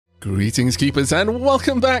Greetings, Keepers, and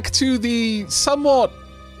welcome back to the somewhat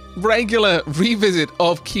regular revisit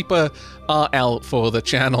of KeeperRL for the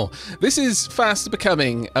channel. This is fast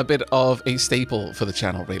becoming a bit of a staple for the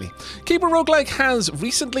channel, really. Keeper Roguelike has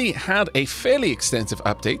recently had a fairly extensive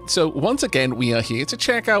update, so once again we are here to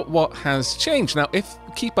check out what has changed. Now, if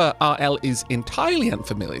KeeperRL is entirely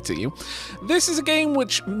unfamiliar to you, this is a game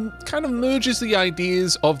which kind of merges the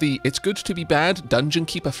ideas of the It's Good to Be Bad Dungeon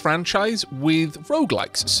Keeper franchise with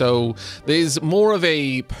roguelikes. So there's more of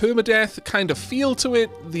a permadeath kind of feel to it.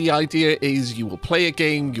 The idea is you will play a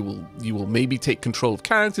game, you will maybe take control of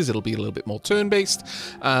characters, it'll be a little bit more turn-based,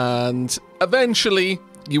 and eventually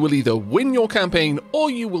you will either win your campaign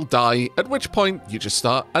or you will die, at which point you just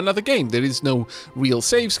start another game. There is no real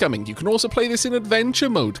saves coming. You can also play this in adventure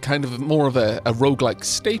mode, kind of more of a roguelike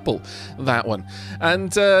staple, that one.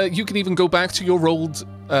 And you can even go back to your old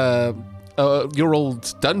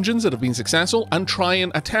dungeons that have been successful and try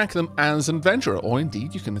and attack them as an adventurer, or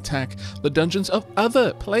indeed you can attack the dungeons of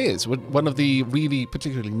other players, one of the really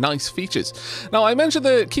particularly nice features. Now, I mentioned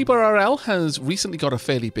that KeeperRL has recently got a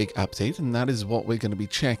fairly big update, and that is what we're going to be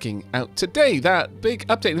checking out today. That big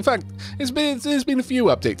update, in fact, there's been a few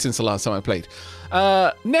updates since the last time I played.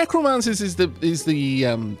 Necromancy is the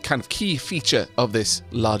kind of key feature of this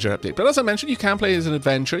larger update. But as I mentioned, you can play as an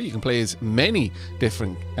adventurer. You can play as many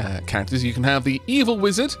different characters. You can have the evil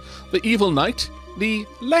wizard, the evil knight, the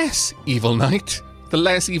less evil knight, the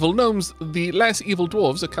less evil gnomes, the less evil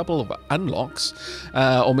dwarves, a couple of unlocks,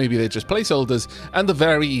 or maybe they're just placeholders, and the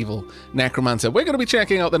very evil necromancer. We're going to be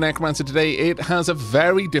checking out the necromancer today. It has a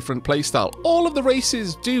very different playstyle. All of the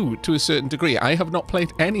races do, to a certain degree. I have not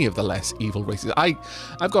played any of the less evil races.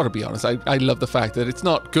 I've got to be honest, I love the fact that it's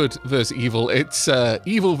not good versus evil, it's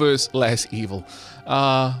evil versus less evil.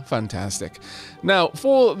 Fantastic. Now,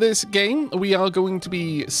 for this game, we are going to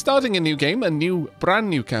be starting a new game, a brand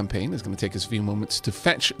new campaign. It's going to take us a few moments to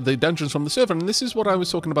fetch the dungeons from the server, and this is what I was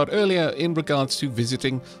talking about earlier in regards to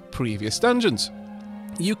visiting previous dungeons.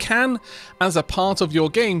 You can, as a part of your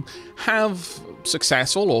game, have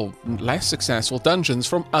successful or less successful dungeons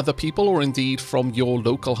from other people, or indeed from your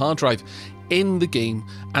local hard drive, in the game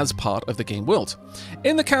as part of the game world.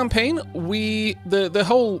 In the campaign, the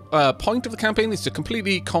whole point of the campaign is to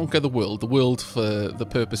completely conquer the world. The world, for the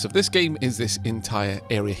purpose of this game, is this entire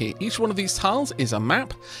area here. Each one of these tiles is a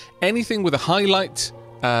map. Anything with a highlight,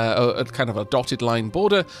 a kind of a dotted line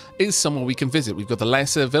border, is somewhere we can visit. We've got the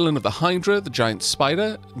lesser villain of the Hydra, the giant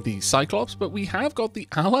spider, the Cyclops, but we have got the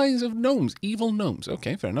allies of gnomes, evil gnomes.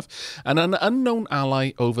 Okay, fair enough. And an unknown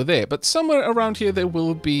ally over there. But somewhere around here there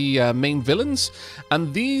will be main villains,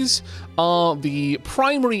 and these are the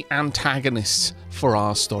primary antagonists for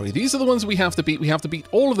our story. These are the ones we have to beat. We have to beat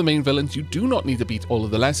all of the main villains. You do not need to beat all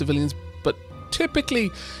of the lesser villains, but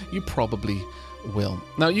typically you probably will.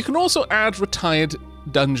 Now, you can also add retired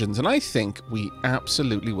dungeons, and I think we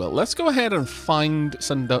absolutely will. Let's go ahead and find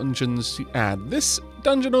some dungeons to add. This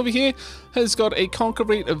dungeon over here has got a conquer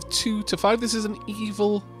rate of 2 to 5. This is an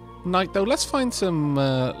evil knight, though. Let's find some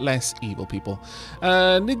less evil people.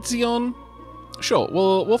 Nidzion. Sure,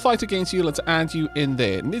 we'll fight against you. Let's add you in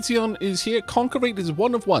there. Nidzion is here. Conquer rate is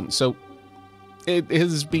 1 of 1, so it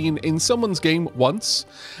has been in someone's game once,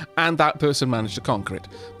 and that person managed to conquer it.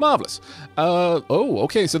 Marvelous. Oh,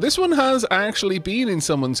 okay, so this one has actually been in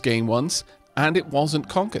someone's game once, and it wasn't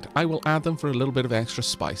conquered. I will add them for a little bit of extra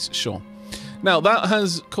spice, sure. Now, that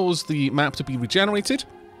has caused the map to be regenerated,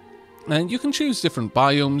 and you can choose different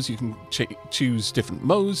biomes, you can choose different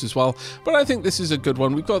modes as well, but I think this is a good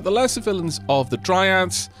one. We've got the lesser villains of the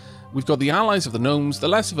Dryads, we've got the allies of the Gnomes, the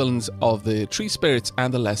lesser villains of the Tree Spirits,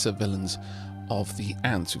 and the lesser villains of the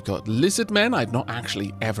ants. We've got lizard men. I've not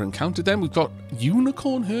actually ever encountered them. We've got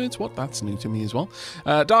unicorn herds. What? That's new to me as well.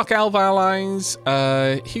 Dark elf allies.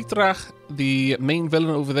 Hitrach, the main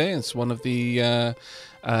villain over there. It's one of the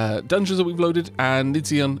dungeons that we've loaded, and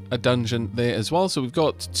Nidzion, a dungeon there as well. So we've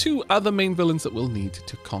got 2 other main villains that we'll need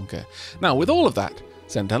to conquer. Now, with all of that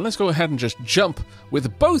said and done, let's go ahead and just jump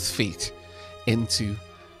with both feet into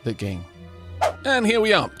the game. And here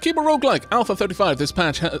we are, Keeper Roguelike Alpha 35. This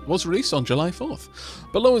patch was released on July 4th.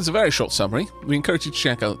 Below is a very short summary. We encourage you to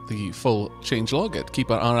check out the full changelog at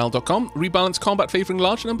KeeperRL.com. Rebalance combat favoring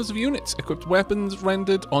large numbers of units, equipped weapons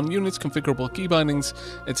rendered on units, configurable key bindings,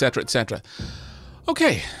 etc, etc.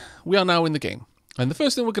 Okay, we are now in the game. And the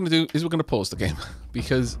first thing we're going to do is we're going to pause the game,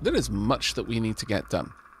 because there is much that we need to get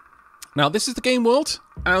done. Now, this is the game world.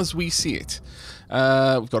 as we see it.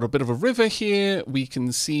 We've got a bit of a river here. We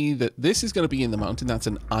can see that this is going to be in the mountain. That's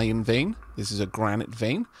an iron vein. This is a granite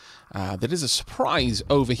vein. There is a surprise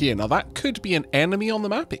over here. Now, that could be an enemy on the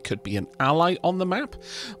map. It could be an ally on the map.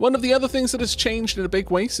 One of the other things that has changed in a big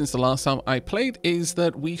way since the last time I played is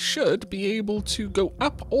that we should be able to go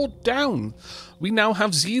up or down. We now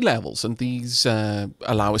have Z levels, and these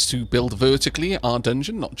allow us to build vertically our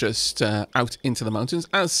dungeon, not just out into the mountains.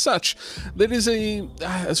 As such, there is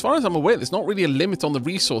as far as I'm aware, there's not really a limit on the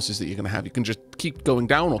resources that you're going to have. You can just keep going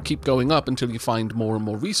down or keep going up until you find more and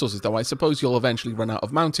more resources, though I suppose you'll eventually run out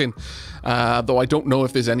of mountain. Though I don't know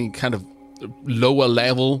if there's any kind of lower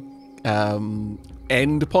level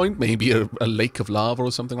end point, maybe a lake of lava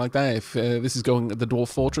or something like that, if this is going the Dwarf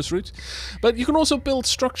Fortress route. But you can also build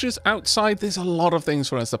structures outside. There's a lot of things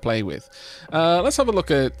for us to play with. Let's have a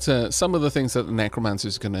look at some of the things that the Necromancer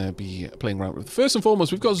is going to be playing around with. First and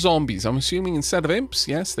foremost, we've got zombies. I'm assuming instead of imps,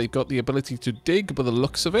 yes, they've got the ability to dig by the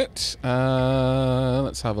looks of it.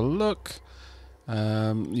 Let's have a look.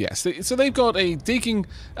 Yes, so they've got a digging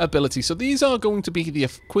ability. So these are going to be the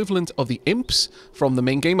equivalent of the imps from the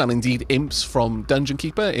main game, and indeed imps from Dungeon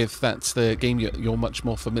Keeper, if that's the game you're much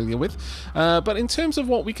more familiar with. But in terms of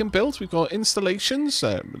what we can build, we've got installations.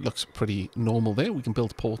 Looks pretty normal there. We can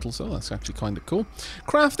build portals, so that's actually kind of cool.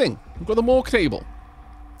 Crafting. We've got the morgue table.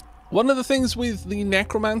 One of the things with the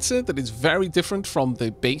Necromancer that is very different from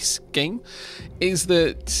the base game is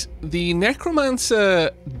that the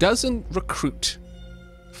Necromancer doesn't recruit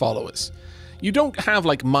followers. You don't have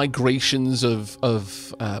like migrations of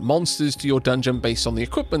monsters to your dungeon based on the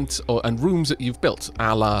equipment and rooms that you've built,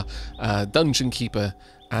 a la Dungeon Keeper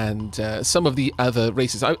and some of the other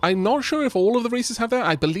races. I'm not sure if all of the races have that.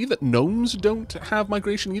 I believe that gnomes don't have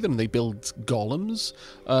migration either, and they build golems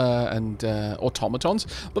and automatons.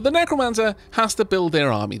 But the Necromancer has to build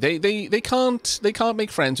their army. They can't make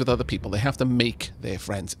friends with other people. They have to make their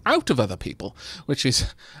friends out of other people, which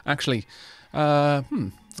is actually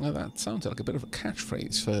well, that sounds like a bit of a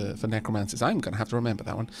catchphrase for necromancers. I'm going to have to remember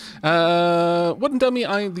that one. Wooden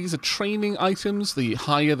dummy. These are training items. The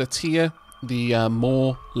higher the tier, the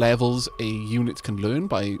more levels a unit can learn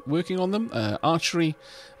by working on them. Archery,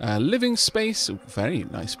 living space, ooh, very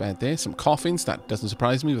nice bed there. Some coffins, that doesn't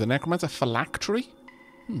surprise me with a necromancer. Phylactery,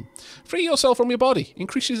 free yourself from your body,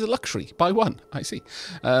 increases the luxury by 1. I see.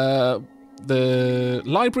 The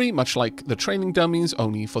library, much like the training dummies,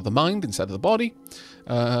 only for the mind instead of the body.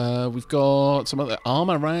 We've got some other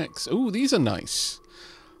armor racks. Ooh, these are nice.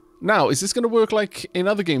 Now, is this going to work like in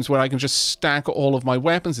other games where I can just stack all of my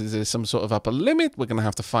weapons? Is there some sort of upper limit? We're going to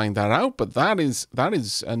have to find that out, but that is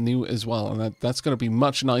new as well, and that's going to be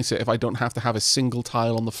much nicer if I don't have to have a single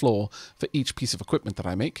tile on the floor for each piece of equipment that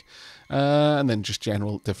I make. And then just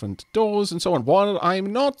general different doors and so on. What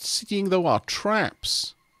I'm not seeing, though, are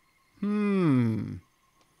traps. Do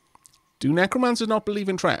necromancers not believe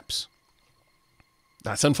in traps?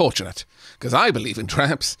 That's unfortunate, because I believe in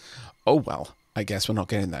traps. Oh, well. I guess we're not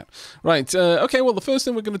getting that. Right, okay, well, the first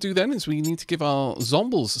thing we're going to do then is we need to give our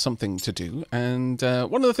zombies something to do. And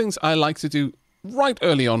one of the things I like to do right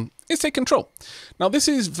early on is take control. Now, this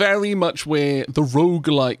is very much where the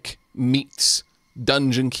roguelike meets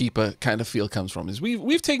Dungeon Keeper kind of feel comes from. Is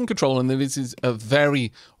we've taken control, and this is a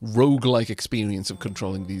very roguelike experience of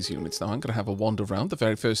controlling these units. Now, I'm going to have a wander around. The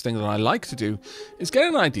very first thing that I like to do is get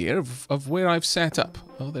an idea of where I've set up.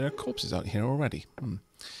 Oh, there are corpses out here already.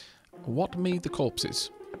 What made the corpses?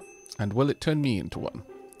 And will it turn me into one?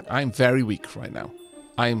 I'm very weak right now.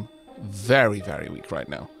 I'm very, very weak right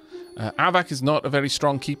now. Aavak is not a very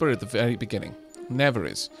strong keeper at the very beginning. Never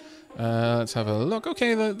is. Let's have a look.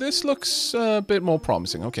 Okay, this looks a bit more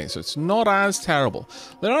promising. Okay, so it's not as terrible.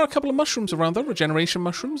 There are a couple of mushrooms around though, regeneration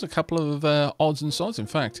mushrooms, a couple of odds and sods. In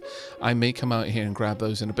fact, I may come out here and grab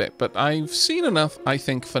those in a bit, but I've seen enough, I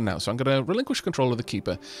think, for now. So I'm going to relinquish control of the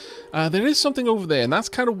keeper. There is something over there, and that's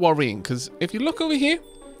kind of worrying, because if you look over here,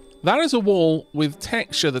 that is a wall with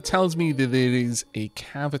texture that tells me that there is a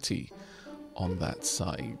cavity on that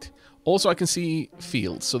side. Also, I can see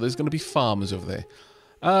fields, so there's going to be farmers over there.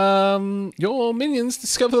 Your minions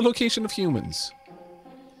discover the location of humans.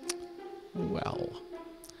 Well,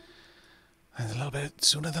 that's a little bit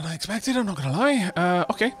sooner than I expected, I'm not gonna lie.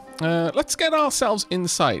 Okay, let's get ourselves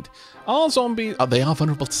inside. Our zombies, they are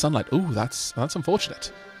vulnerable to sunlight. Ooh, that's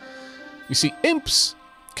unfortunate. You see, imps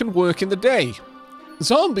can work in the day.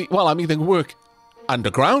 Well, I mean, they can work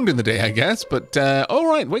underground in the day, I guess, but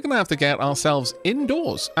alright, we're gonna have to get ourselves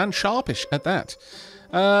indoors, and sharpish at that.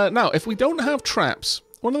 Now, if we don't have traps,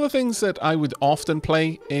 one of the things that I would often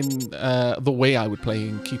play in the way I would play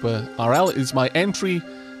in KeeperRL is my entry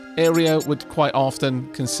area would quite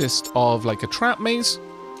often consist of like a trap maze.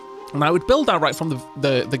 And I would build that right from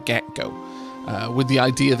the get-go. With the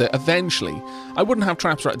idea that eventually, I wouldn't have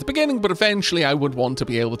traps right at the beginning, but eventually I would want to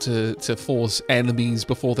be able to force enemies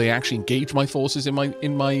before they actually engage my forces in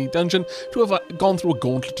my dungeon to have gone through a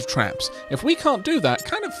gauntlet of traps. If we can't do that, it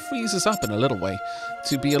kind of frees us up in a little way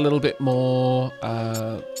to be a little bit more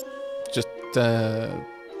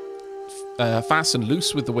fast and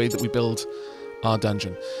loose with the way that we build our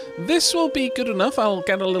dungeon. This will be good enough. I'll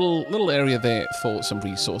get a little area there for some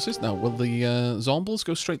resources. Now, will the zombies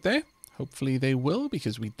go straight there? Hopefully they will,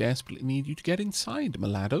 because we desperately need you to get inside,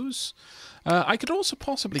 Malados. I could also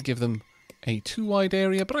possibly give them a 2-wide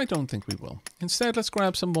area, but I don't think we will. Instead, let's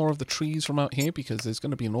grab some more of the trees from out here, because there's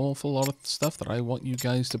going to be an awful lot of stuff that I want you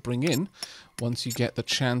guys to bring in once you get the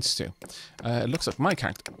chance to. It looks like my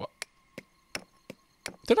character... What?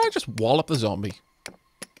 Did I just wallop the zombie?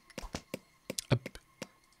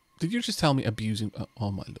 Did you just tell me abusing...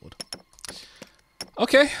 Oh my lord.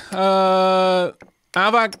 Okay,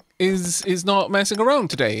 Aavak is not messing around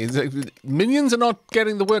today. Minions are not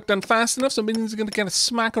getting the work done fast enough, so minions are going to get a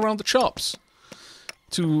smack around the chops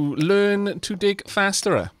to learn to dig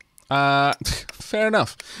faster. Fair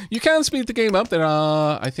enough. You can speed the game up. There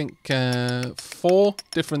are, I think, 4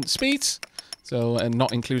 different speeds, so and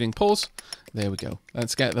not including pause. There we go.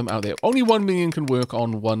 Let's get them out there. Only 1 minion can work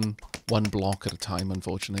on one block at a time,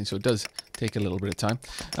 unfortunately, so it does take a little bit of time.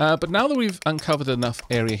 But now that we've uncovered enough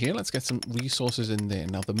area here, let's get some resources in there.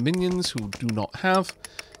 Now, the minions who do not have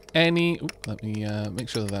any... Oops, let me make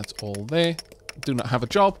sure that that's all there. Do not have a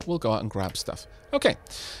job. We'll go out and grab stuff. Okay.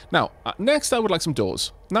 Now, next I would like some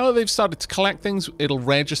doors. Now that they've started to collect things, it'll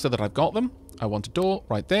register that I've got them. I want a door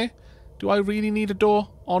right there. Do I really need a door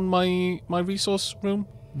on my resource room?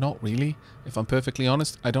 Not really, if I'm perfectly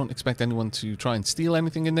honest. I don't expect anyone to try and steal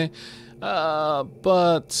anything in there,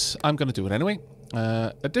 but I'm going to do it anyway.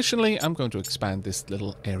 Additionally, I'm going to expand this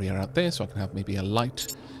little area out there so I can have maybe a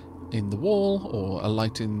light in the wall or a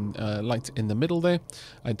light in the middle there.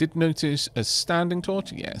 I did notice a standing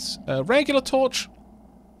torch, yes. A regular torch,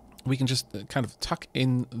 we can just kind of tuck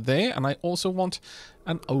in there, and I also want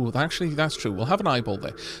an... Oh, actually, that's true. We'll have an eyeball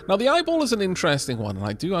there. Now, the eyeball is an interesting one, and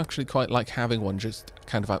I do actually quite like having one just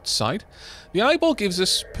kind of outside. The eyeball gives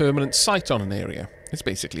us permanent sight on an area. It's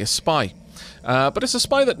basically a spy. But it's a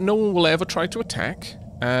spy that no one will ever try to attack,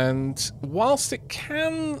 and whilst it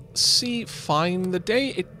can see fine in the day,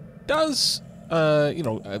 it does,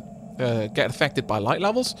 get affected by light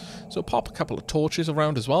levels, so pop a couple of torches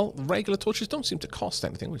around as well. Regular torches don't seem to cost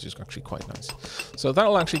anything, which is actually quite nice. So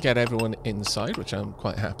that'll actually get everyone inside, which I'm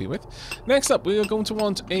quite happy with. Next up, we are going to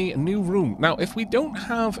want a new room. Now, if we don't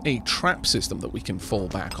have a trap system that we can fall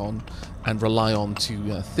back on and rely on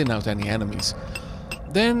to thin out any enemies,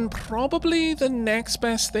 then probably the next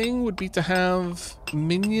best thing would be to have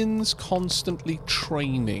minions constantly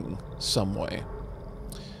training somewhere.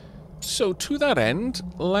 So to that end,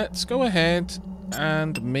 let's go ahead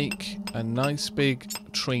and make a nice big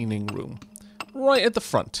training room right at the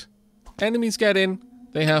front. Enemies get in,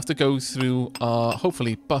 they have to go through our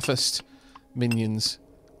hopefully buffest minions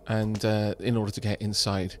and in order to get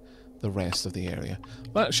inside the rest of the area.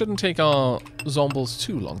 That shouldn't take our zombies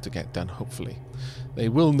too long to get done, hopefully. They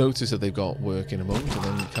will notice that they've got work in a moment and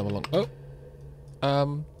then come along.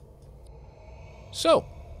 Oh. So.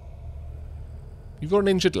 You've got an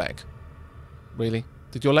injured leg. Really?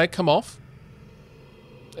 Did your leg come off?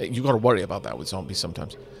 You got to worry about that with zombies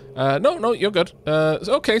sometimes. No, you're good.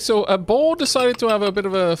 Okay, so a boar decided to have a bit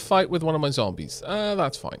of a fight with one of my zombies.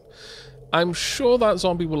 That's fine. I'm sure that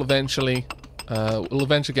zombie will eventually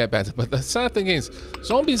get better. But the sad thing is,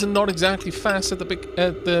 zombies are not exactly fast at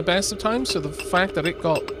the best of times. So the fact that it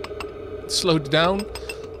got slowed down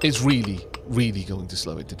is really, really going to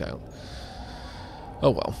slow it down.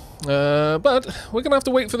 Oh well. But we're going to have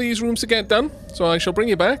to wait for these rooms to get done, so I shall bring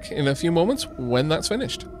you back in a few moments when that's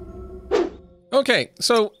finished. Okay,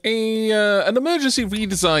 so an emergency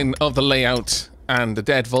redesign of the layout and a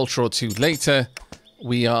dead vulture or two later,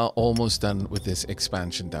 we are almost done with this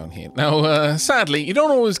expansion down here. Now, sadly, you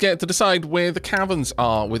don't always get to decide where the caverns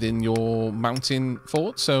are within your mountain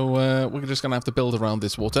fort, so we're just going to have to build around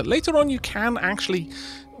this water. Later on, you can actually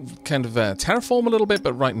kind of terraform a little bit,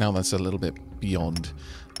 but right now that's a little bit beyond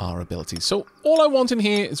our abilities. So all I want in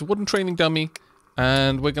here is a wooden training dummy,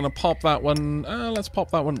 and we're going to pop that one, let's pop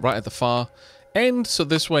that one right at the far end, so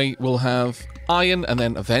this way we'll have iron and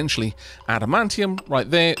then eventually adamantium right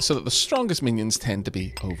there, so that the strongest minions tend to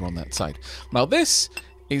be over on that side. Now this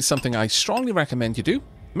is something I strongly recommend you do.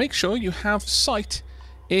 Make sure you have sight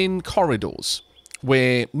in corridors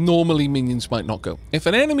where normally minions might not go. If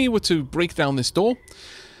an enemy were to break down this door,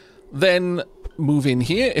 then move in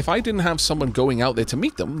here. If I didn't have someone going out there to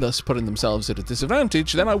meet them, thus putting themselves at a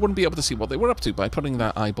disadvantage, then I wouldn't be able to see what they were up to. By putting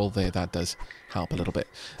that eyeball there, that does help a little bit.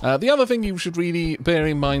 The other thing you should really bear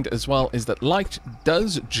in mind as well is that light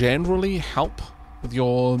does generally help with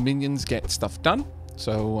your minions get stuff done.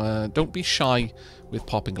 So don't be shy with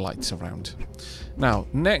popping lights around. Now,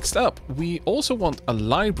 next up, we also want a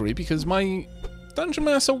library, because my Dungeon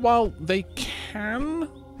Master, while they can...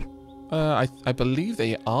 I believe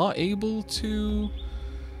they are able to...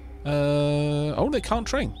 oh, they can't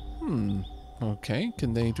train. Okay,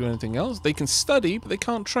 can they do anything else? They can study, but they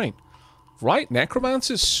can't train. Right,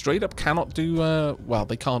 necromancers straight up cannot do... well,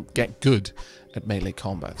 they can't get good at melee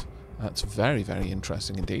combat. That's very, very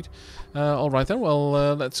interesting indeed. Alright then, well,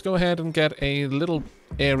 let's go ahead and get a little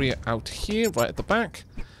area out here, right at the back.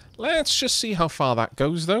 Let's just see how far that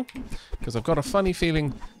goes, though. Because I've got a funny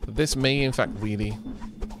feeling that this may, in fact, really...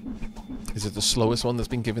 Is it the slowest one that's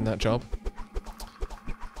been given that job?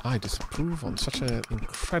 I disapprove on such an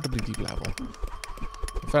incredibly deep level.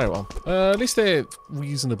 Very well. At least they're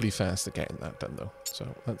reasonably fast at getting that done, though. So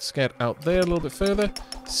let's get out there a little bit further.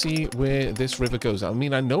 See where this river goes. I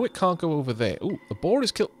mean, I know it can't go over there. Ooh, the boar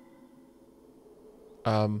is killed.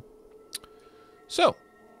 So,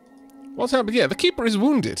 what's happened? Yeah, the keeper is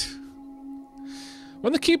wounded.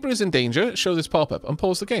 When the keeper is in danger, show this pop-up and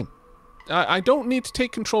pause the game. I don't need to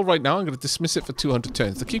take control right now. I'm going to dismiss it for 200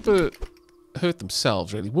 turns. The keeper hurt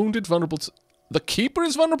themselves, really. Wounded, vulnerable to... The keeper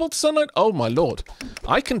is vulnerable to sunlight? Oh, my lord.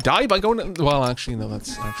 I can die by going... Well, actually, no,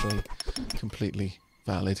 that's actually completely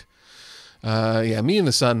valid. Yeah, me and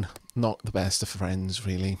the sun, not the best of friends,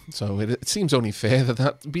 really. So it seems only fair that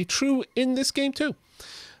that be true in this game, too.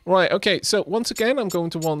 Right, okay, so once again, I'm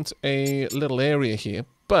going to want a little area here.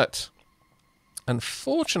 But,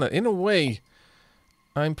 unfortunately, in a way...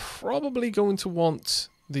 I'm probably going to want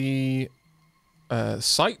the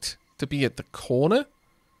site to be at the corner.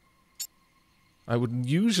 I would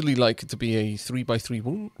usually like it to be a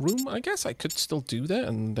 3x3 room. I guess I could still do that,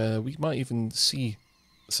 and we might even see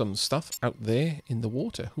some stuff out there in the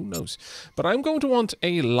water. Who knows? But I'm going to want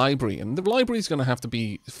a library, and the library is going to have to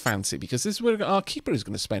be fancy, because this is where our keeper is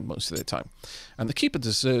going to spend most of their time. And the keeper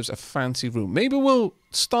deserves a fancy room. Maybe we'll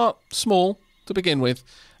start small to begin with,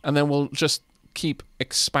 and then we'll just... keep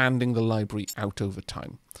expanding the library out over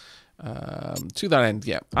time. To that end,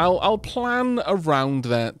 yeah, I'll plan around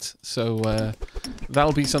that, so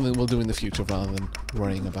that'll be something we'll do in the future rather than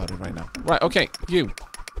worrying about it right now. Right, okay, you.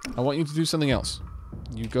 I want you to do something else.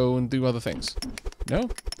 You go and do other things. No?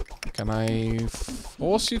 Can I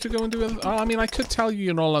force you to go and do other... I mean, I could tell you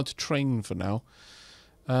you're not allowed to train for now.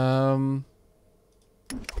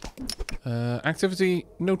 Activity,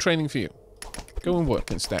 no training for you. Go and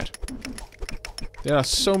work instead. There are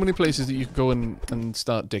so many places that you can go and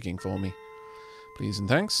start digging for me. Please and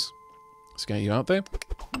thanks. Let's get you out there.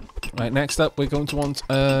 Right, next up, we're going to want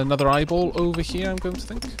another eyeball over here, I'm going to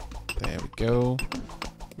think. There we go.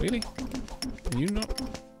 Really? Are you not...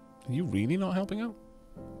 Are you really not helping out?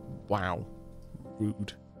 Wow.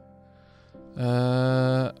 Rude.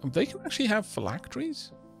 They can actually have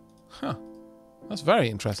phylacteries? Huh. That's very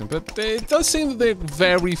interesting, but it does seem that they're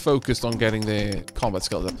very focused on getting their combat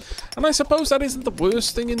skills up. And I suppose that isn't the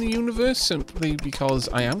worst thing in the universe, simply because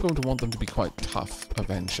I am going to want them to be quite tough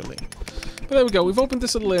eventually. But there we go, we've opened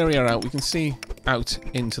this little area out. We can see out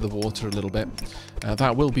into the water a little bit.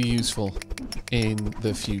 That will be useful in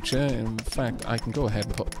the future. In fact, I can go ahead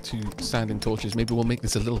and put 2 standing torches. Maybe we'll make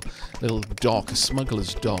this a little dock, a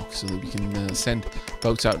smuggler's dock, so that we can send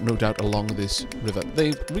boats out, no doubt, along this river.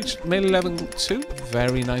 They've reached melee level 2.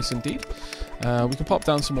 Very nice indeed. We can pop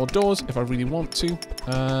down some more doors if I really want to.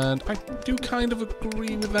 And I do kind of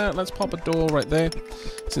agree with that. Let's pop a door right there.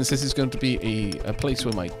 Since this is going to be a place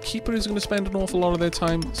where my keeper is going to spend an awful lot of their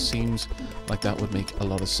time, seems like that would make a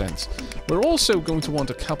lot of sense. We're also going to want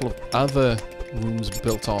a couple of other rooms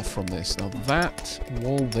built off from this. Now that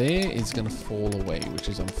wall there is going to fall away, which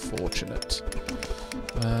is unfortunate.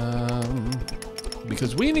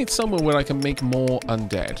 Because we need somewhere where I can make more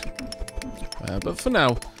undead. But for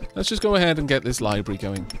now, let's just go ahead and get this library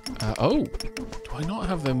going. Oh, do I not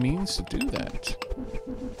have the means to do that?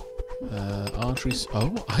 Arteries.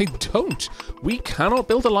 Oh, I don't. We cannot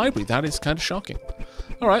build a library. That is kind of shocking.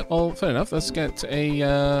 All right, well, fair enough. Let's get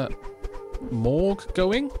a morgue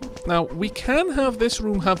going. Now, we can have this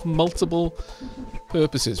room have multiple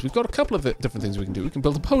purposes. We've got a couple of different things we can do. We can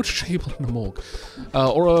build a poetry table and a morgue.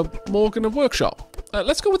 Or a morgue and a workshop.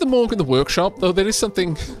 Let's go with the morgue and the workshop, though there is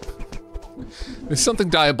something... There's something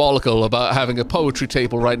diabolical about having a poetry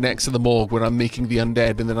table right next to the morgue where I'm making the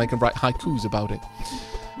undead and then I can write haikus about it.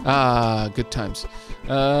 Ah, good times.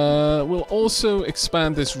 We'll also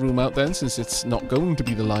expand this room out then, since it's not going to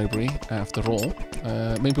be the library after all.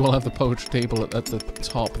 Maybe we'll have the poetry table at the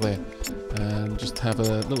top there. And just have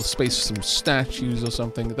a little space for some statues or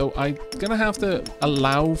something. Though I'm going to have to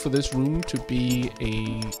allow for this room to be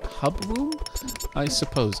a hub room, I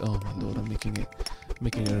suppose. Oh my lord, I'm making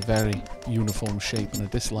it a very uniform shape, and I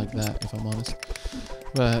dislike that, if I'm honest.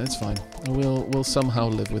 But it's fine. We'll somehow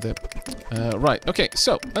live with it. Right, okay,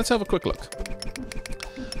 so let's have a quick look.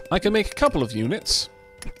 I can make a couple of units.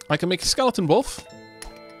 I can make a skeleton wolf.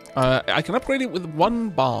 I can upgrade it with 1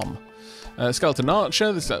 bomb. Skeleton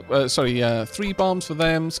archer, 3 bombs for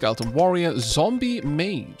them. Skeleton warrior, zombie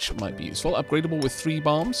mage might be useful, upgradable with 3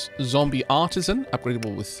 bombs. Zombie artisan,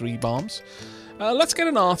 upgradable with 3 bombs. Let's get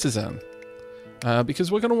an artisan.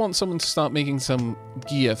 Because we're going to want someone to start making some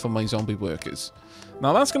gear for my zombie workers.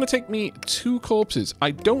 Now that's going to take me 2 corpses. I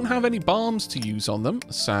don't have any bombs to use on them,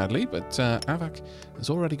 sadly, but Aavak has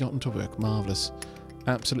already gotten to work. Marvellous.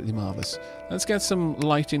 Absolutely marvellous. Let's get some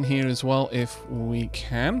light in here as well if we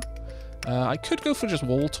can. I could go for just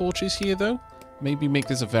wall torches here though. Maybe make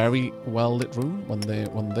this a very well-lit room. 1 there,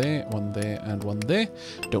 1 there, 1 there, and 1 there.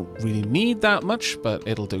 Don't really need that much, but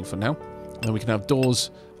it'll do for now. Then we can have doors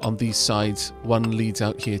on these sides. 1 leads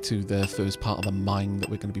out here to the first part of the mine that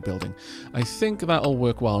we're going to be building. I think that'll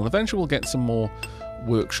work well. And eventually we'll get some more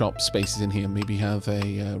workshop spaces in here. Maybe have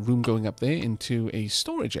a room going up there into a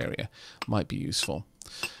storage area. Might be useful.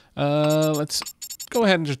 Let's go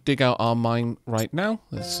ahead and just dig out our mine right now.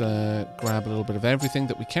 Let's grab a little bit of everything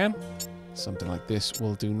that we can. Something like this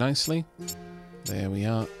will do nicely. There we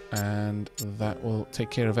are, and that will take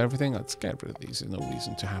care of everything. Let's get rid of these. There's no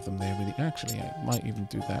reason to have them there, really. Actually, I might even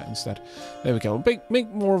do that instead. There we go. Make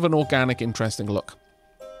more of an organic, interesting look.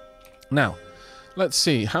 Now, let's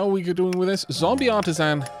see. How are we doing with this? Zombie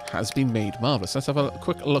artisan has been made. Marvellous. Let's have a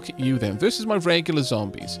quick look at you then. This is my regular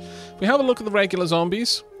zombies. If we have a look at the regular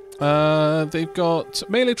zombies, they've got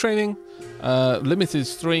melee training. Limit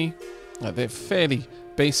is 3. They're fairly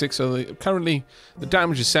basic, so currently the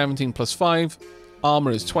damage is 17 plus 5,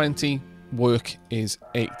 armor is 20, work is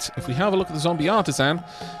 8. If we have a look at the zombie artisan,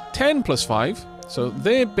 10 plus 5, so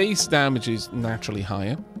their base damage is naturally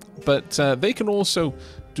higher, but they can also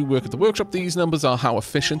do work at the workshop. These numbers are how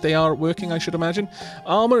efficient they are at working, I should imagine.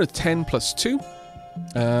 Armor is 10 plus 2.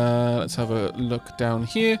 Let's have a look down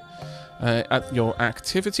here at your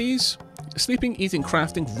activities. Sleeping, eating,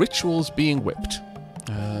 crafting, rituals, being whipped.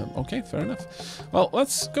 Okay, fair enough. Well,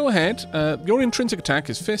 let's go ahead. Your intrinsic attack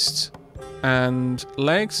is fists and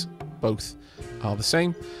legs. Both are the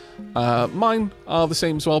same. Mine are the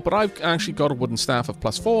same as well, but I've actually got a wooden staff of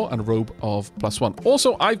 +4 and a robe of +1.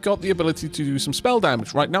 Also, I've got the ability to do some spell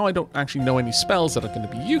damage. Right now, I don't actually know any spells that are going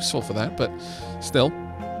to be useful for that, but still,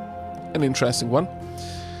 an interesting one.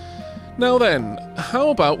 Now then, how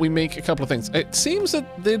about we make a couple of things? It seems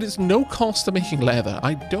that there is no cost to making leather.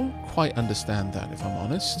 I don't quite understand that, if I'm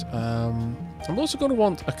honest. I'm also going to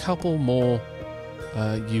want a couple more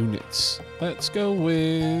units. Let's go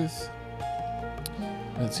with...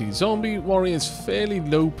 Let's see, zombie warrior is fairly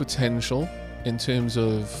low potential in terms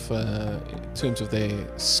of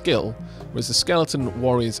their skill, whereas the skeleton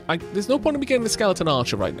warriors... there's no point in me getting the skeleton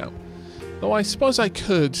archer right now. Though I suppose I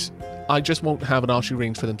could... I just won't have an archery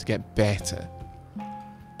range for them to get better.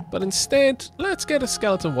 But instead, let's get a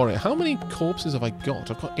skeleton warrior. How many corpses have I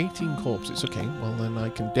got? I've got 18 corpses. Okay, well then I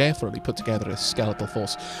can definitely put together a skeletal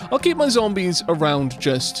force. I'll keep my zombies around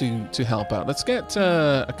just to help out. Let's get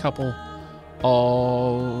a couple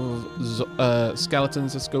of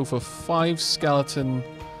skeletons. Let's go for 5 skeleton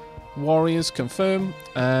warriors, confirm.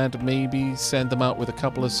 And maybe send them out with a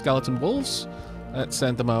couple of skeleton wolves. Let's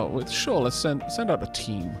send them out with... Sure, let's send out a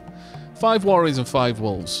team. 5 warriors and 5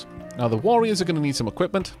 wolves. Now, the warriors are going to need some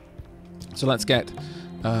equipment. So let's get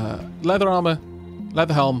leather armor,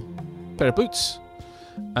 leather helm, pair of boots,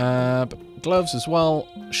 gloves as well,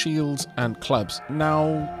 shields, and clubs. Now,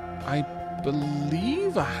 I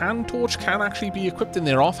believe a hand torch can actually be equipped in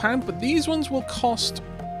their offhand, but these ones will cost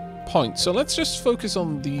points. So let's just focus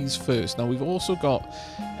on these first. Now, we've also got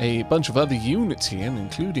a bunch of other units here,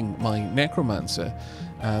 including my necromancer.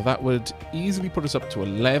 That would easily put us up to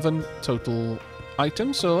 11 total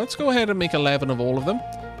items. So let's go ahead and make 11 of all of them.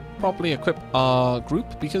 Properly equip our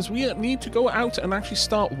group, because we need to go out and actually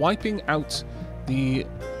start wiping out the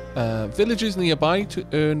villages nearby to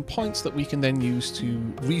earn points that we can then use to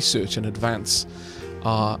research and advance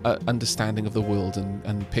our understanding of the world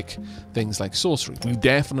and pick things like sorcery. We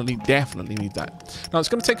definitely need that. Now, it's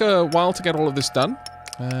going to take a while to get all of this done,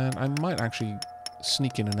 and I might actually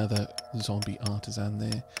sneak in another zombie artisan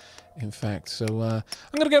there, in fact. So I'm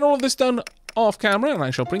going to get all of this done off camera, and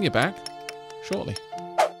I shall bring you back shortly.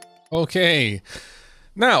 Okay.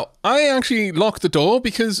 Now, I actually locked the door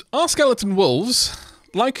because our skeleton wolves,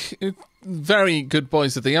 like very good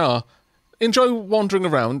boys that they are, enjoy wandering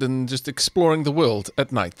around and just exploring the world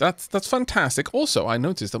at night. That's fantastic. Also, I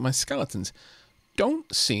noticed that my skeletons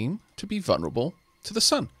don't seem to be vulnerable to the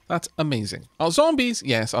sun. That's amazing. Our zombies,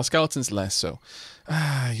 yes. Our skeletons, less so.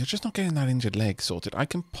 You're just not getting that injured leg sorted. I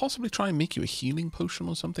can possibly try and make you a healing potion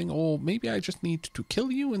or something, or maybe I just need to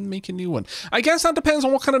kill you and make a new one. I guess that depends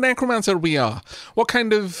on what kind of necromancer we are. What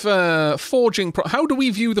kind of forging... How do we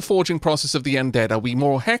view the forging process of the undead? Are we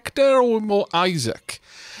more Hector or more Isaac?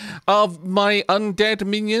 Are my undead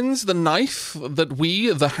minions the knife that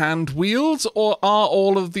we, the hand, wields, or are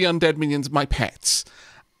all of the undead minions my pets?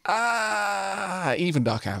 Even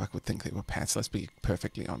Dark Aavak would think they were pets. Let's be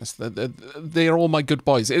perfectly honest. They're all my good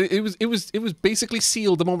boys. It was basically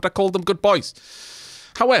sealed the moment I called them good boys.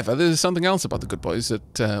 However, there's something else about the good boys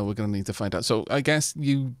that we're going to need to find out. So I guess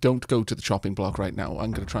you don't go to the chopping block right now.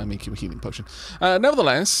 I'm going to try and make you a healing potion.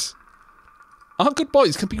 Nevertheless, our good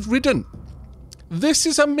boys can be ridden. This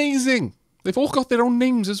is amazing. They've all got their own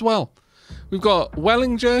names as well. We've got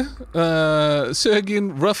Wellinger,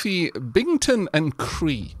 Sergian, Ruffy, Bington, and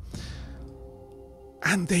Cree.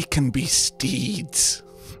 And they can be steeds.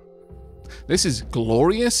 This is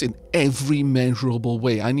glorious in every measurable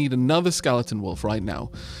way. I need another skeleton wolf right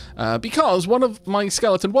now. Because one of my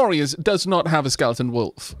skeleton warriors does not have a skeleton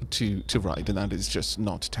wolf to ride, and that is just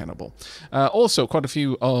not tenable. Also, quite a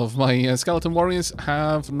few of my skeleton warriors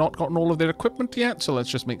have not gotten all of their equipment yet, so let's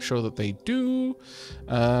just make sure that they do.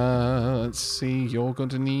 Let's see, you're going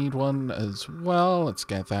to need one as well. Let's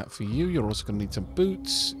get that for you. You're also going to need some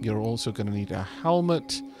boots. You're also going to need a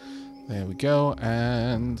helmet. There we go,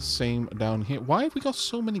 and same down here. Why have we got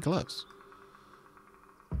so many gloves?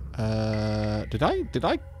 Did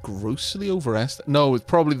I grossly overestimate? No, it's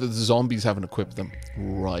probably that the zombies haven't equipped them.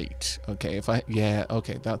 Right. Okay, yeah,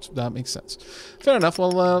 okay, that makes sense. Fair enough.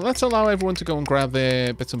 Well, let's allow everyone to go and grab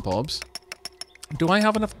their bits and bobs. Do I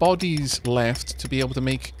have enough bodies left to be able to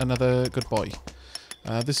make another good boy?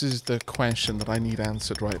 This is the question that I need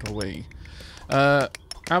answered right away.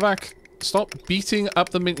 Aavak, stop beating up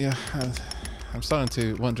the min... I'm starting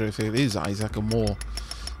to wonder if it is Isaac or more...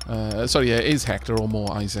 sorry, yeah, it is Hector or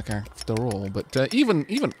more Isaac after all. But even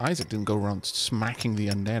Isaac didn't go around smacking the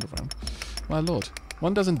undead around. My lord.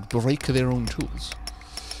 One doesn't break their own tools.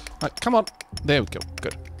 Right, come on. There we go.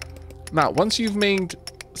 Good. Now, once you've made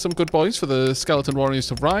some good boys for the skeleton warriors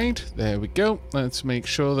to ride, there we go. Let's make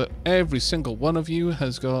sure that every single one of you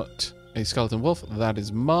has got a skeleton wolf. That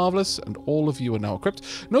is marvelous, and all of you are now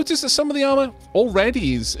equipped. Notice that some of the armor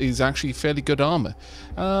already is actually fairly good armor.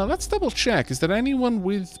 Let's double check. Is there anyone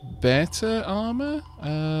with better armor?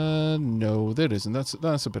 No, there isn't.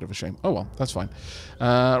 That's a bit of a shame. Oh well, that's fine.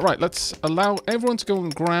 Right, let's allow everyone to go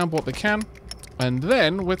and grab what they can, and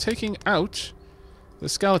then we're taking out the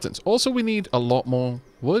skeletons. Also, we need a lot more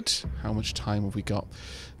wood. How much time have we got?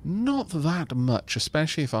 Not that much,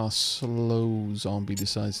 especially if our slow zombie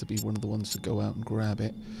decides to be one of the ones to go out and grab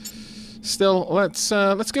it. Still, let's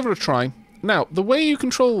give it a try. Now, the way you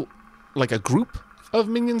control like a group of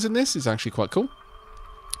minions in this is actually quite cool.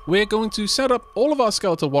 We're going to set up all of our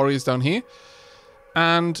skeletal warriors down here,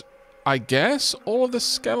 and I guess all of the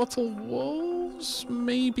skeletal wolves?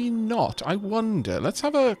 Maybe not. I wonder. Let's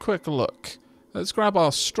have a quick look. Let's grab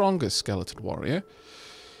our strongest skeleton warrior.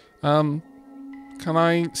 Can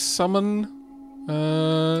I summon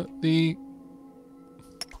the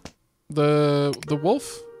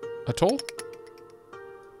wolf at all?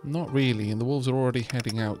 Not really, and the wolves are already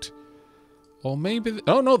heading out. Or maybe...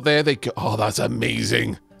 oh, no, there they go. Oh, that's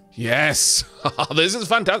amazing. Yes. This is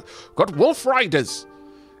fantastic. Got wolf riders.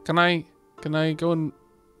 Can I go and...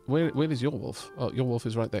 Where is your wolf? Oh, your wolf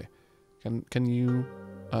is right there. Can you...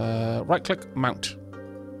 right-click, mount.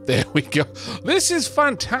 There we go. This is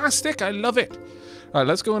fantastic. I love it. All right,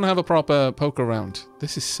 let's go and have a proper poke around.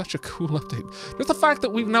 This is such a cool update. Just the fact that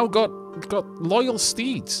we've now got loyal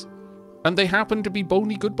steeds, and they happen to be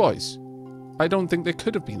bony good boys. I don't think there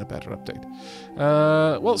could have been a better update.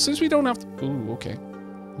 Well, since we don't have to... ooh, okay.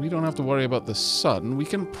 We don't have to worry about the sun. We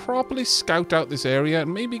can properly scout out this area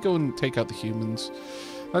and maybe go and take out the humans.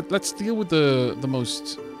 Let's deal with the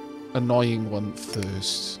most annoying one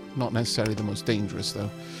first. Not necessarily the most dangerous, though.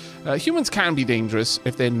 Humans can be dangerous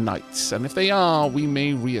if they're knights, and if they are, we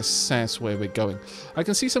may reassess where we're going. I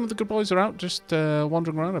can see some of the good boys are out, just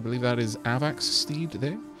wandering around. I believe that is Aavak's steed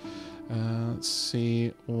there. Let's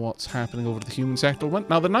see what's happening over the human settlement.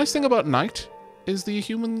 Now, the nice thing about night is the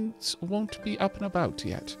humans won't be up and about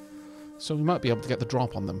yet, so we might be able to get the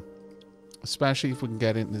drop on them. Especially if we can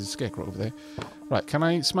get in. There's a scarecrow over there. Right, can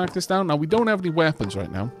I smack this down? Now, we don't have any weapons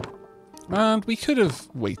right now. And we could have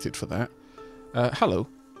waited for that. Hello.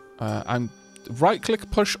 I'm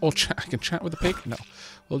right-click, push, or chat. I can chat with the pig? No.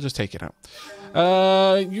 We'll just take it out.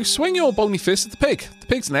 You swing your bony fist at the pig. The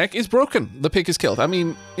pig's neck is broken. The pig is killed. I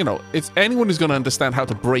mean, you know, if anyone who's going to understand how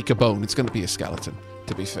to break a bone, it's going to be a skeleton,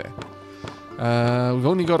 to be fair. We've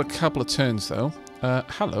only got a couple of turns, though.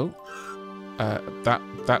 Hello.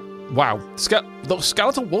 Wow. The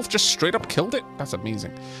skeletal wolf just straight up killed it? That's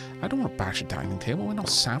amazing. I don't want to bash a dining table. We're not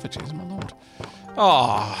savages, my lord.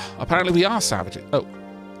 Ah, apparently we are savages. Oh.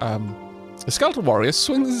 The skeletal warrior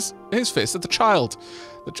swings his fist at the child.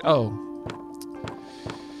 Oh.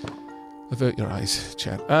 Avert your eyes,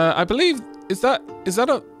 Chad. I believe... Is that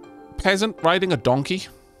a peasant riding a donkey?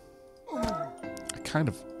 I kind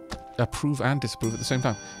of approve and disapprove at the same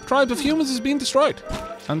time. The tribe of humans is being destroyed.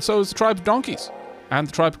 And so is the tribe of donkeys. And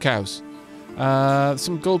the tribe of cows.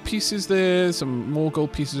 Some gold pieces there. Some more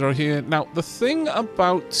gold pieces are here. Now, the thing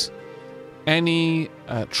about any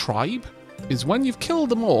tribe is when you've killed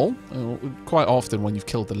them all, quite often when you've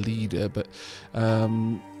killed the leader, but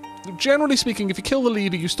generally speaking, if you kill the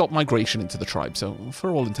leader, you stop migration into the tribe. So for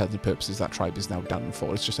all intents and purposes, that tribe is now done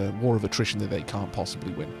for. It's just a war of attrition that they can't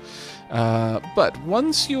possibly win. But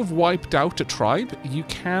once you've wiped out a tribe, you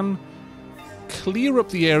can clear up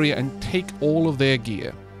the area and take all of their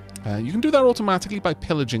gear. You can do that automatically by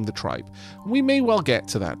pillaging the tribe. We may well get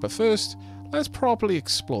to that, but first, let's properly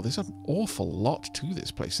explore. There's an awful lot to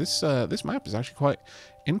this place. This map is actually quite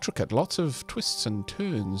intricate. Lots of twists and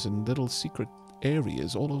turns and little secret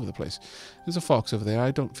areas all over the place. There's a fox over there.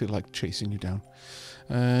 I don't feel like chasing you down.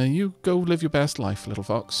 You go live your best life, little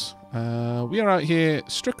fox. We are out here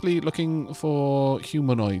strictly looking for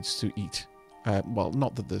humanoids to eat. Well,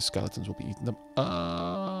 not that the skeletons will be eating them.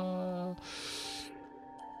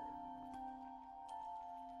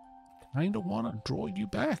 Kind of want to draw you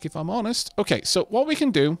back, if I'm honest. Okay, so what we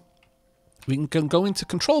can do, we can go into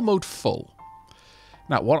control mode full.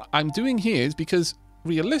 Now, what I'm doing here is because,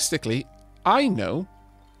 realistically, I know...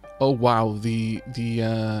 Oh, wow, the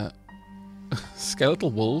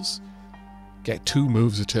skeletal wolves get 2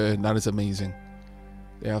 moves a turn. That is amazing.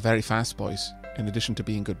 They are very fast boys, in addition to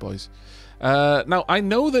being good boys. Now, I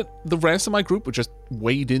know that the rest of my group would just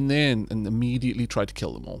wade in there and immediately try to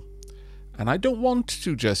kill them all. And I don't want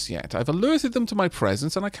to just yet. I've alerted them to my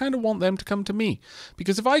presence, and I kind of want them to come to me.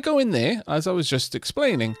 Because if I go in there, as I was just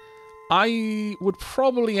explaining, I would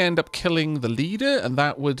probably end up killing the leader, and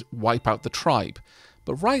that would wipe out the tribe.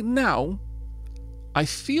 But right now, I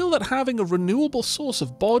feel that having a renewable source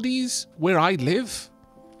of bodies where I live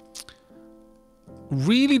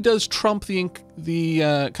really does trump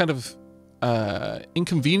the kind of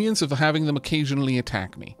inconvenience of having them occasionally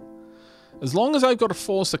attack me. As long as I've got a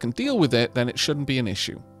force that can deal with it, then it shouldn't be an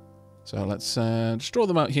issue. So let's just draw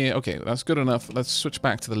them out here. Okay, that's good enough. Let's switch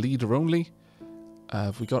back to the leader only.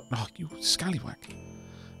 Have we got... Oh, you scallywag.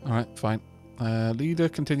 Alright, fine. Leader,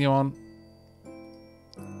 continue on.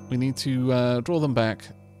 We need to draw them back.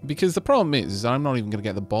 Because the problem is I'm not even going to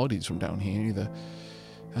get the bodies from down here either.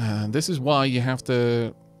 This is why you have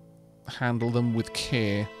to handle them with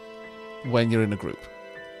care when you're in a group.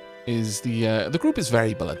 The group is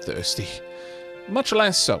very bloodthirsty. Much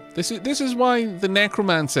less so. This is why the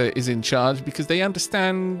necromancer is in charge, because they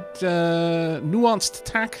understand nuanced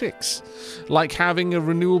tactics, like having a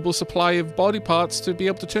renewable supply of body parts to be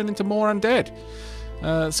able to turn into more undead.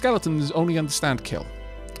 Skeletons only understand kill,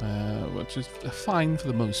 which is fine for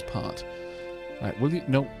the most part. Right? Will you?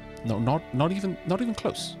 No, not even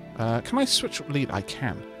close. Can I switch lead? I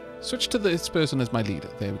can. Switch to this person as my leader.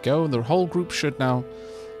 There we go. And the whole group should now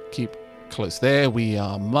keep close. There we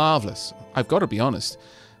are. Marvelous. I've got to be honest.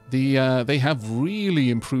 They have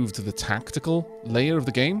really improved the tactical layer of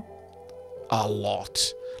the game a lot.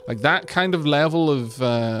 Like, that kind of level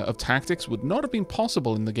of tactics would not have been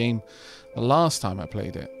possible in the game the last time I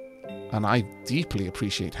played it. And I deeply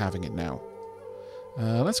appreciate having it now.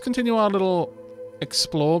 Let's continue our little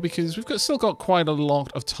explore, because we've still got quite a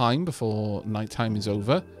lot of time before nighttime is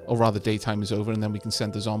over, or rather daytime is over, and then we can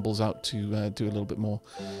send the zombies out to do a little bit more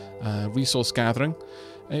resource gathering.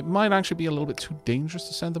 It might actually be a little bit too dangerous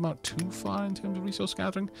to send them out too far in terms of resource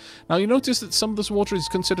gathering. Now, you notice that some of this water is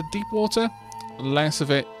considered deep water, less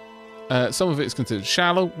of it. Some of it is considered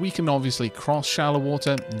shallow. We can obviously cross shallow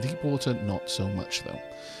water. Deep water, not so much though.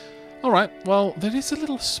 Alright, well, there is a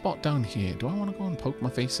little spot down here. Do I want to go and poke my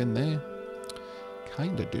face in there?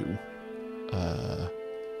 Kinda do.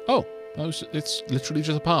 Oh, it's literally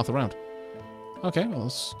just a path around. Okay, well,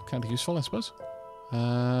 that's kind of useful, I suppose.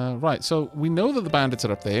 Right, so we know that the bandits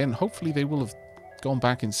are up there, and hopefully they will have gone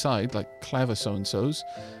back inside like clever so-and-sos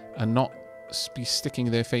and not be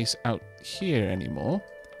sticking their face out here anymore.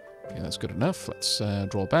 Okay, that's good enough. Let's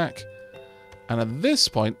draw back. And at this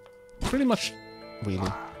point, pretty much,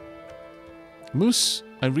 really. Moose,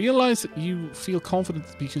 I realize that you feel confident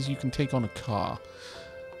because you can take on a car.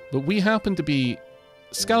 But we happen to be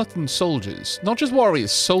skeleton soldiers. Not just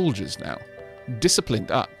warriors, soldiers now.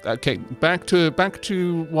 Disciplined. Ah, okay, back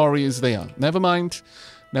to warriors they are. Never mind.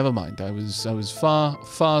 Never mind. I was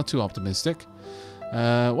far too optimistic.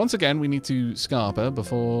 Once again, we need to scarper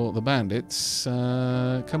before the bandits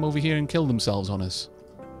come over here and kill themselves on us.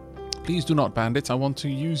 Please do not, bandits. I want to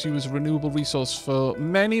use you as a renewable resource for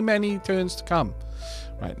many, many turns to come.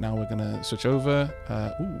 Right, now we're going to switch over.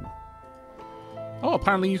 Ooh. Oh,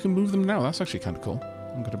 apparently you can move them now. That's actually kind of cool.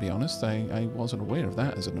 I'm going to be honest. I wasn't aware of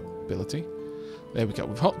that as an ability. There we go.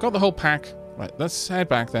 We've got the whole pack. Right, let's head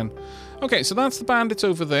back then. Okay, so that's the bandits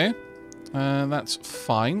over there. That's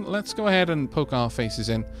fine. Let's go ahead and poke our faces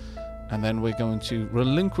in. And then we're going to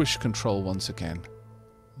relinquish control once again.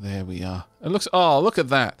 There we are. It looks... Oh, look at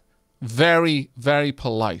that. Very, very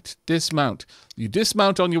polite. Dismount. You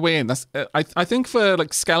dismount on your way in. That's I think for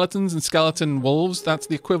like skeletons and skeleton wolves, that's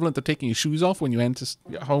the equivalent of taking your shoes off when you enter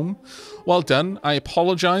home. Well done. I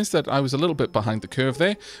apologize that I was a little bit behind the curve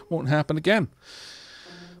there. Won't happen again.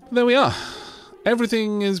 But there we are.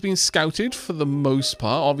 Everything has been scouted for the most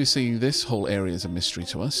part. Obviously, this whole area is a mystery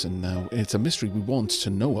to us, and it's a mystery we want to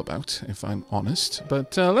know about, if I'm honest.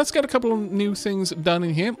 But let's get a couple of new things done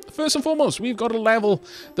in here. First and foremost, we've got a level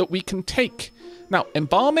that we can take. Now,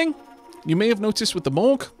 embalming, you may have noticed with the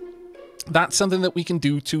morgue, that's something that we can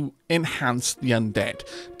do to enhance the undead.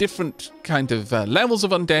 Different kind of levels of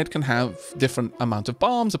undead can have different amount of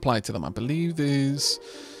balms applied to them. I believe there's...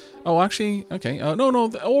 Oh, actually, okay.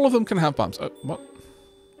 No, all of them can have bombs. What?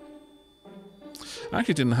 I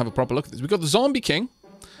actually didn't have a proper look at this. We've got the Zombie King,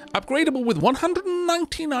 upgradable with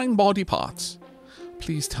 199 body parts.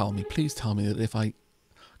 Please tell me that if I...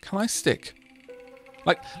 Can I stick...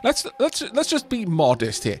 Like, let's just be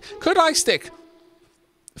modest here. Could I stick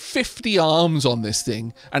 50 arms on this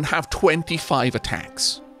thing and have 25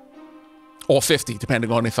 attacks? Or 50,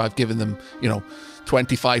 depending on if I've given them,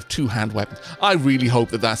 25 two-hand weapons. I really hope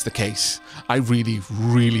that that's the case. I really,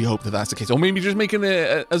 really hope that that's the case. Or maybe just making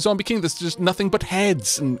a Zombie King that's just nothing but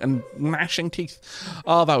heads and gnashing teeth.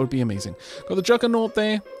 Oh, that would be amazing. Got the Juggernaut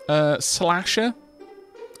there. Slasher.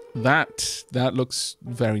 That looks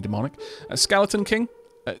very demonic. Skeleton King.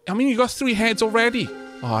 I mean, you got 3 heads already.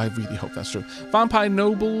 Oh, I really hope that's true. Vampire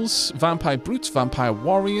Nobles, Vampire Brutes, Vampire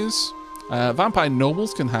Warriors. Vampire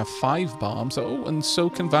Nobles can have 5 bombs. Oh, and so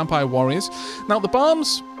can Vampire Warriors. Now, the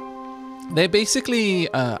bombs, they're basically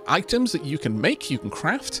items that you can make, you can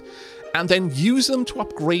craft, and then use them to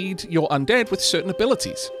upgrade your undead with certain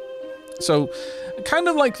abilities. So, kind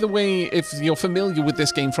of like the way, if you're familiar with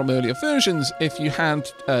this game from earlier versions, if you had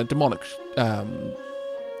demonic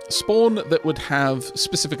spawn that would have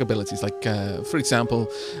specific abilities, like for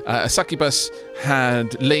example, a succubus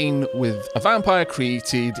had lain with a vampire,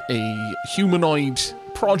 created a humanoid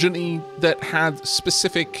progeny that had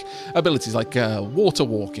specific abilities like water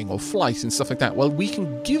walking or flight and stuff like that. Well, we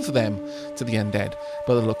can give them to the undead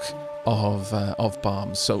by the look of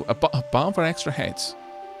balms. So a balm for extra heads.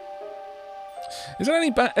 Is there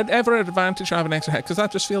any ever an advantage to have an extra head? Because that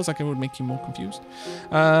just feels like it would make you more confused.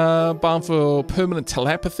 Balm for permanent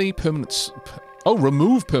telepathy,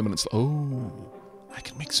 remove permanent oh, I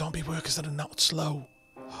can make zombie workers that are not slow.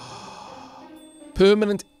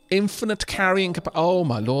 Permanent infinite carrying capacity. Oh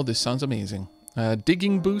my lord, this sounds amazing.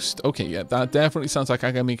 Digging boost. Okay, yeah, that definitely sounds like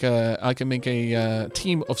I can make a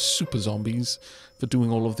team of super zombies for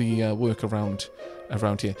doing all of the work around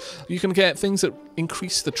here. You can get things that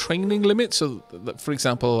increase the training limit. So, for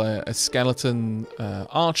example, a skeleton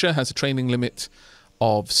archer has a training limit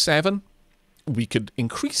of 7. We could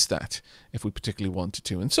increase that if we particularly wanted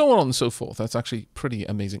to, and so on and so forth. That's actually pretty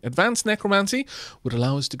amazing. Advanced necromancy would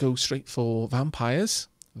allow us to go straight for vampires.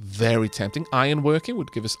 Very tempting. Ironworking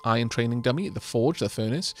would give us iron training dummy, the forge, the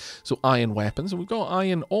furnace. So iron weapons. And we've got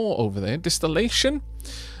iron ore over there. Distillation.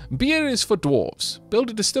 Beer is for dwarves. Build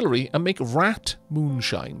a distillery and make rat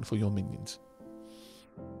moonshine for your minions.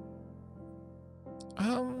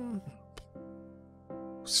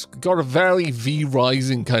 It's got a very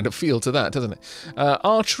V-Rising kind of feel to that, doesn't it?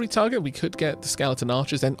 Archery target. We could get the skeleton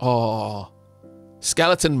archers then. Oh,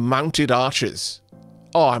 skeleton mounted archers.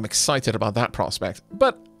 Oh, I'm excited about that prospect.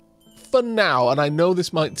 But for now, and I know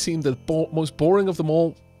this might seem the most boring of them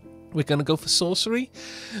all, we're going to go for sorcery,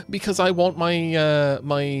 because I want my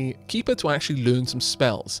my keeper to actually learn some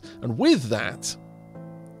spells. And with that,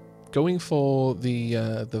 going for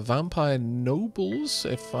the vampire nobles,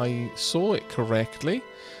 if I saw it correctly.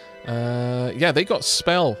 Yeah, they got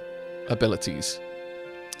spell abilities.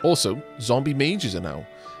 Also, zombie mages are now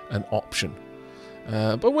an option.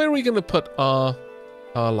 But where are we going to put our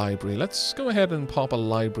library? Let's go ahead and pop a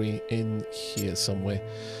library in here somewhere.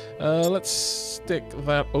 Let's stick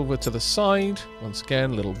that over to the side. Once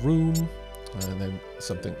again, little room. And then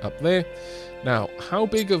something up there. Now, how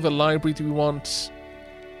big of a library do we want?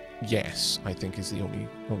 Yes, I think is the only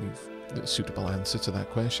suitable answer to that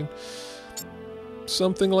question.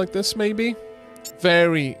 Something like this, maybe?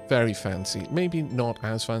 Very, very fancy. Maybe not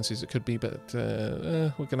as fancy as it could be, but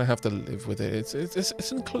we're going to have to live with it.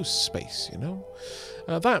 It's an enclosed space, you know?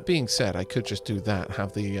 That being said, I could just do that,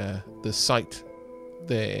 have the site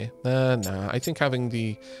there. Nah, I think having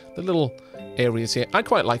the little areas here, I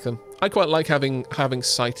quite like them. I quite like having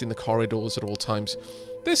sight in the corridors at all times.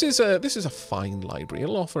 This is a fine library.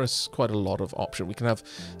 It'll offer us quite a lot of option. We can have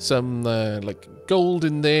some like gold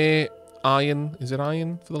in there, iron. Is it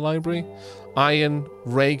iron for the library? Iron,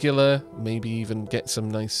 regular. Maybe even get some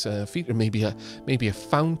nice feature. Maybe a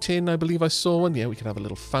fountain. I believe I saw one. Yeah, we can have a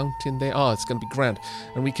little fountain there. Oh, it's going to be grand.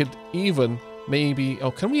 And we could even maybe.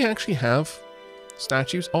 Oh, can we actually have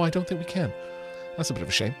statues? Oh, I don't think we can. That's a bit of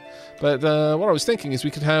a shame. But what I was thinking is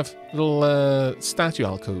we could have little statue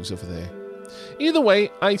alcoves over there. Either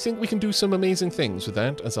way, I think we can do some amazing things with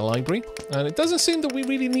that as a library. And it doesn't seem that we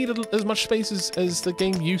really need as much space as the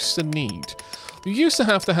game used to need. You used to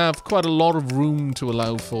have quite a lot of room to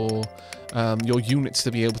allow for your units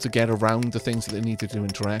to be able to get around the things that they needed to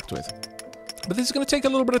interact with. But this is going to take a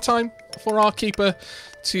little bit of time for our keeper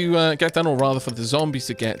to get done, or rather for the zombies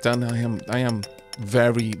to get done. I am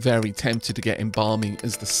very, very tempted to get embalming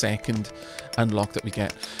as the second unlock that we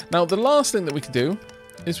get. Now, the last thing that we can do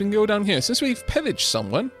is we can go down here. Since we've pillaged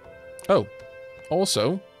someone... Oh,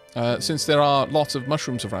 also, since there are lots of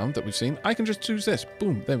mushrooms around that we've seen, I can just choose this.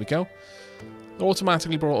 Boom, there we go.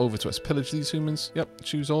 Automatically brought over to us. Pillage these humans. Yep,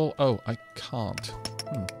 choose all. Oh, I can't.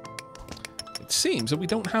 It seems that we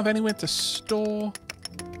don't have anywhere to store...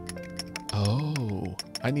 Oh,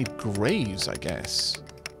 I need graves, I guess,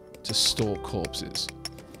 to store corpses.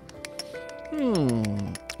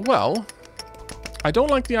 Well... I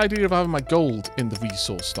don't like the idea of having my gold in the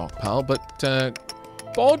resource stockpile, but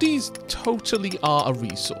bodies totally are a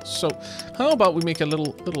resource. So how about we make a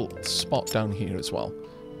little spot down here as well,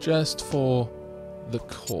 just for the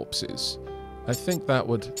corpses. I think that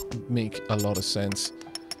would make a lot of sense.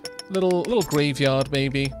 Little graveyard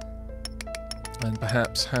maybe, and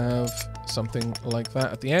perhaps have something like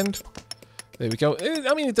that at the end. There we go.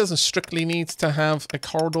 I mean, it doesn't strictly need to have a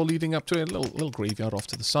corridor leading up to it. A little graveyard off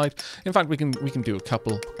to the side. In fact, we can do a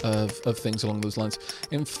couple of things along those lines.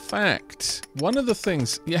 In fact, one of the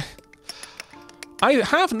things, yeah, I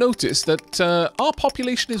have noticed that our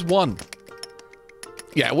population is 1.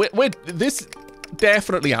 Yeah, this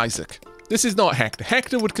definitely Isaac. This is not Hector.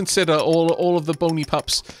 Hector would consider all of the bony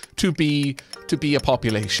pups to be a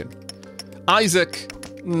population. Isaac,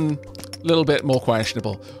 little bit more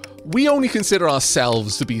questionable. We only consider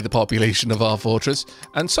ourselves to be the population of our fortress,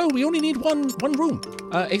 and so we only need one room,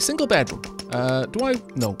 a single bedroom.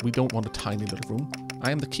 No, we don't want a tiny little room.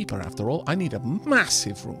 I am the keeper after all. I need a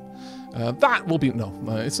massive room. That will be... No,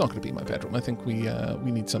 it's not going to be my bedroom. I think we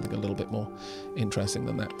need something a little bit more interesting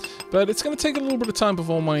than that. But it's going to take a little bit of time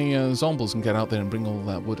before my zombies can get out there and bring all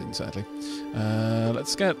that wood in, sadly.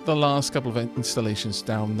 Let's get the last couple of installations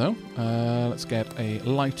down, though. Let's get a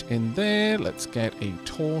light in there. Let's get a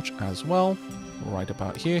torch as well, right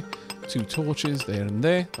about here. 2 torches there and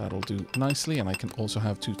there. That'll do nicely. And I can also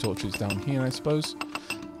have 2 torches down here, I suppose.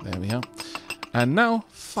 There we are. And now,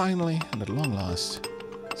 finally, and at long last...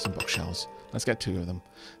 some bookshelves. Let's get 2 of them.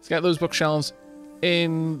 Let's get those bookshelves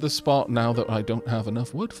in the spot now that I don't have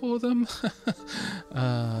enough wood for them.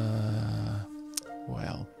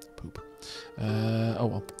 Well, poop. Oh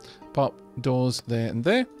well. Pop doors there and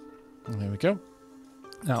there. There we go.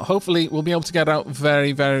 Now, hopefully, we'll be able to get out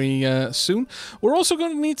very, very soon. We're also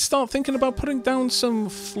going to need to start thinking about putting down some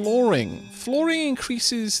flooring. Flooring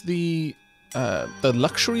increases the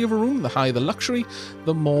luxury of a room. The higher the luxury,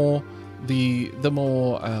 the more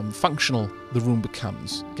functional the room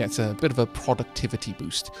becomes. Gets a bit of a productivity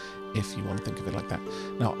boost, if you want to think of it like that.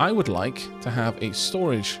 Now, I would like to have a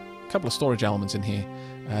couple of storage elements in here,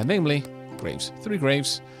 namely graves. 3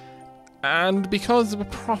 graves. And because we're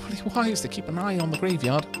probably wise to keep an eye on the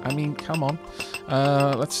graveyard, I mean, come on.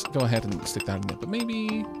 Let's go ahead and stick that in there. But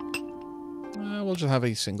maybe we'll just have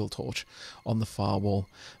a single torch on the far wall.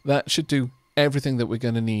 That should do everything that we're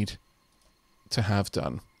going to need to have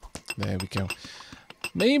done. There we go.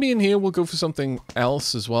 Maybe in here we'll go for something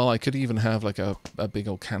else as well. I could even have like a big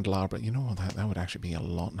old candelabra. You know what, that would actually be a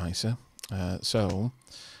lot nicer. So,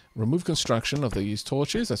 remove construction of these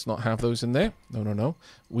torches. Let's not have those in there. No, no, no.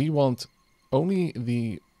 We want only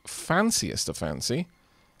the fanciest of fancy.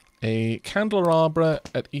 A candelabra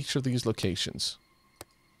at each of these locations.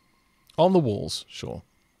 On the walls, sure.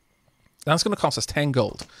 That's going to cost us 10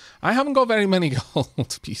 gold. I haven't got very many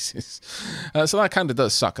gold pieces. So that kind of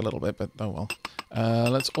does suck a little bit, but oh well.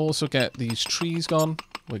 Let's also get these trees gone.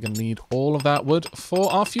 We're going to need all of that wood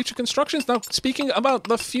for our future constructions. Now, speaking about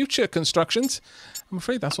the future constructions, I'm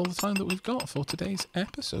afraid that's all the time that we've got for today's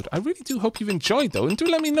episode. I really do hope you've enjoyed, though, and do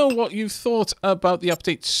let me know what you've thought about the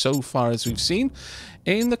update so far as we've seen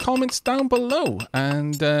in the comments down below.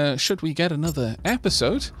 And should we get another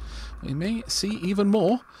episode, we may see even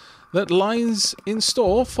more that lies in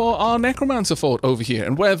store for our necromancer fort over here,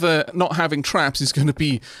 and whether not having traps is going to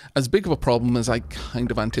be as big of a problem as I kind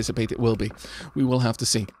of anticipate it will be. We will have to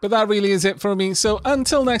see. But that really is it for me. So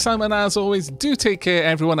until next time, and as always, do take care,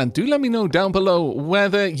 everyone, and do let me know down below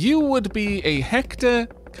whether you would be a Hector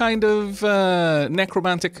kind of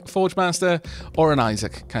necromantic forge master or an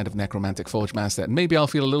Isaac kind of necromantic forge master, and maybe I'll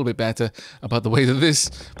feel a little bit better about the way that this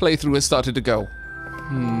playthrough has started to go.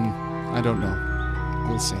 I don't know.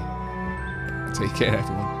 We'll see. Take care,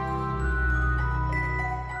 everyone.